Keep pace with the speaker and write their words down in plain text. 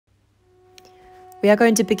We are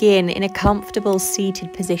going to begin in a comfortable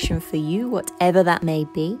seated position for you, whatever that may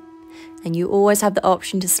be. And you always have the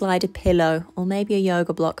option to slide a pillow or maybe a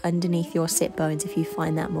yoga block underneath your sit bones if you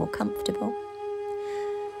find that more comfortable.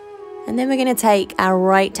 And then we're going to take our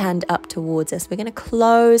right hand up towards us. We're going to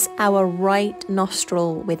close our right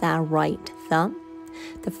nostril with our right thumb.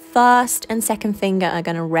 The first and second finger are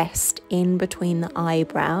going to rest in between the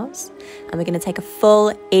eyebrows. And we're going to take a full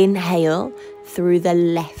inhale through the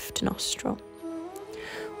left nostril.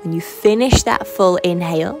 When you finish that full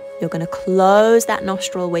inhale, you're going to close that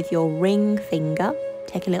nostril with your ring finger.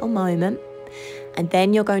 Take a little moment. And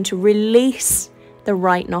then you're going to release the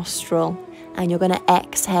right nostril and you're going to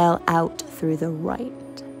exhale out through the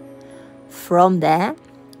right. From there,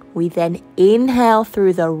 we then inhale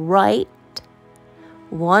through the right.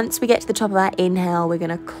 Once we get to the top of our inhale, we're going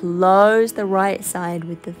to close the right side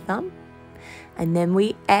with the thumb. And then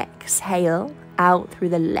we exhale out through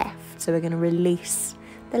the left. So we're going to release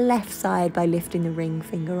the left side by lifting the ring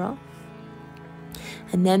finger off.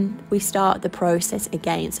 And then we start the process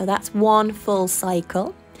again. So that's one full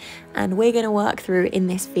cycle. And we're going to work through in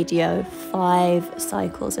this video 5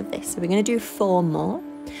 cycles of this. So we're going to do 4 more.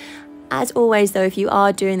 As always though, if you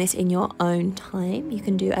are doing this in your own time, you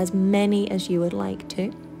can do as many as you would like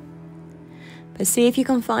to. But see if you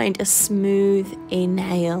can find a smooth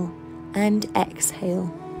inhale and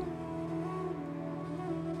exhale.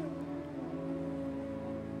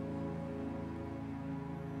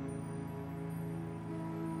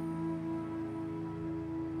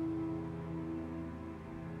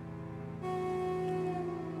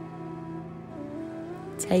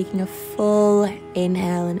 Taking a full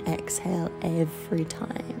inhale and exhale every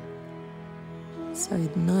time. So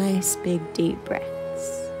nice big deep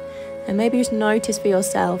breaths. And maybe just notice for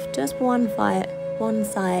yourself, just one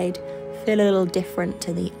side feel a little different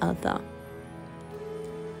to the other.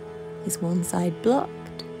 Is one side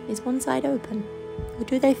blocked? Is one side open? Or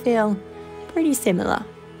do they feel pretty similar?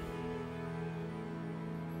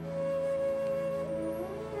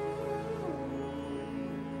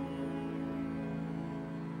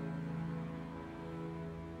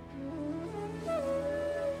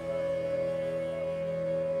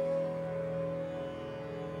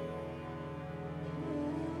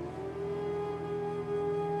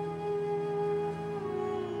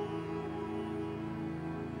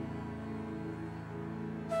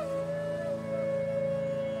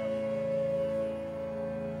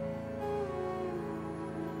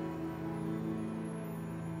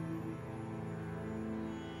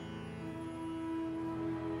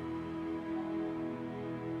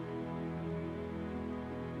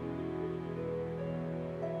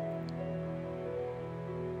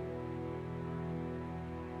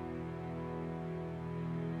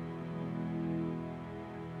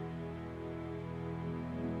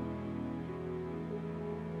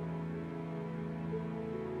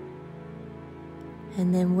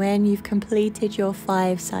 And then when you've completed your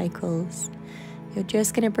 5 cycles, you're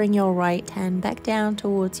just going to bring your right hand back down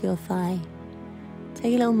towards your thigh.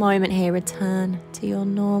 Take a little moment here, return to your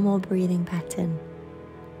normal breathing pattern.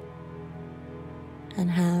 And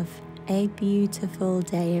have a beautiful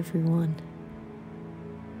day, everyone.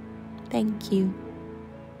 Thank you.